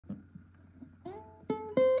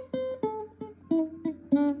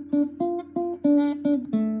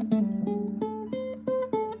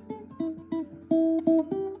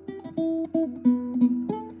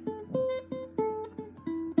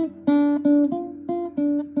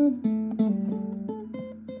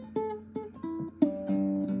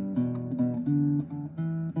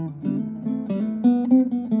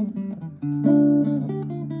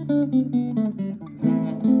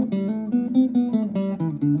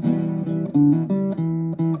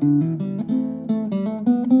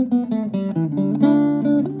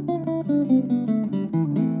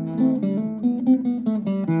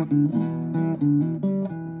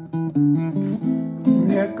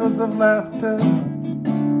The echoes of laughter,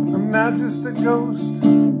 I'm now just a ghost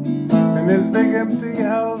in this big empty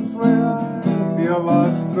house where I feel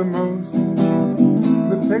lost the most.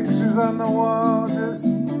 The pictures on the wall, just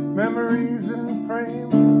memories in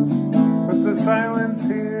frames, but the silence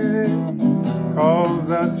here, it calls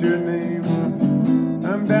out your names.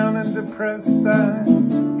 I'm down and depressed, I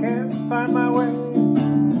can't find my way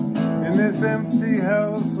in this empty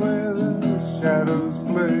house where the shadows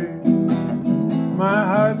play. My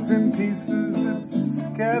heart's in pieces, it's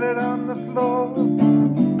scattered on the floor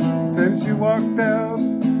since you walked out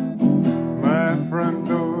my front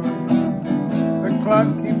door. The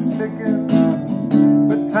clock keeps ticking,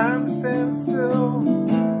 but time stands still.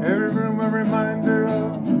 Every room a reminder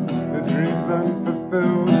of the dreams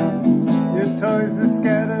unfulfilled. Your toys are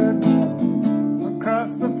scattered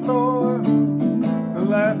across the floor, the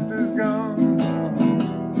laughter's gone.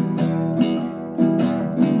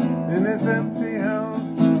 In this empty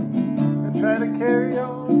house, I try to carry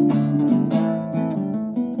on.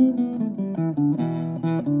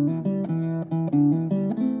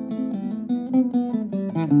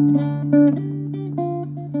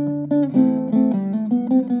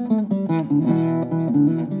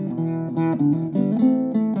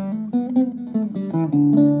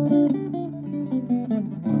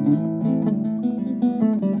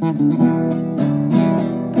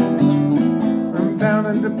 I'm down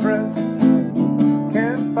and depressed,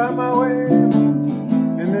 can't find my way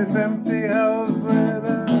in this empty house where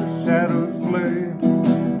the shadows play.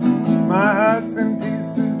 My heart's in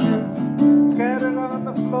pieces, just scattered on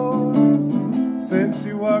the floor since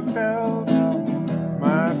you walked out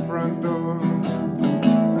my front door.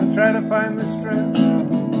 I try to find the strength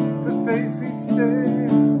to face each day,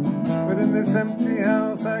 but in this empty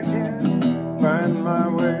house I can't find my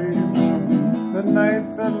way. The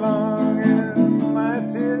nights are long and my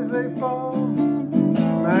tears they fall,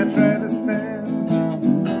 and I try to stand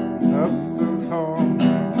up so tall,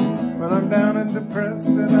 but I'm down and depressed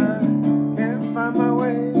and I can't find my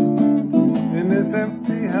way in this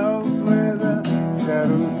empty house where the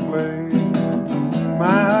shadows play.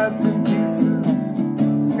 My heart's in pieces,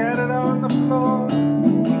 scattered on the floor.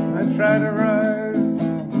 I try to rise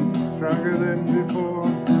stronger than before.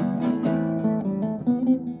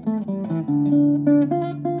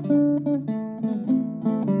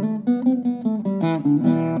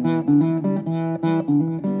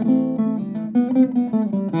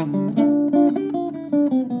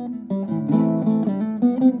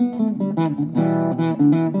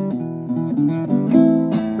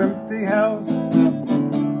 This empty house,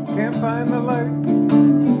 can't find the light,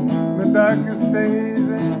 the darkest days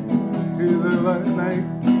into the night.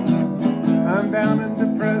 I'm down and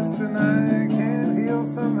depressed and I can't heal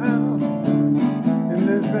somehow. In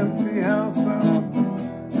this empty house I'll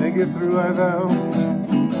make it through, I vow.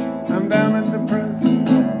 I'm down and depressed,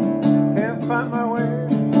 can't find my way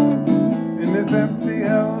in this empty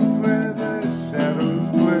house where the shadows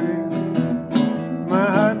play. My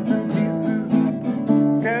heart's in pieces,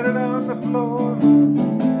 scattered on the floor.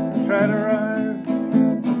 I try to rise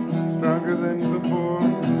stronger than before.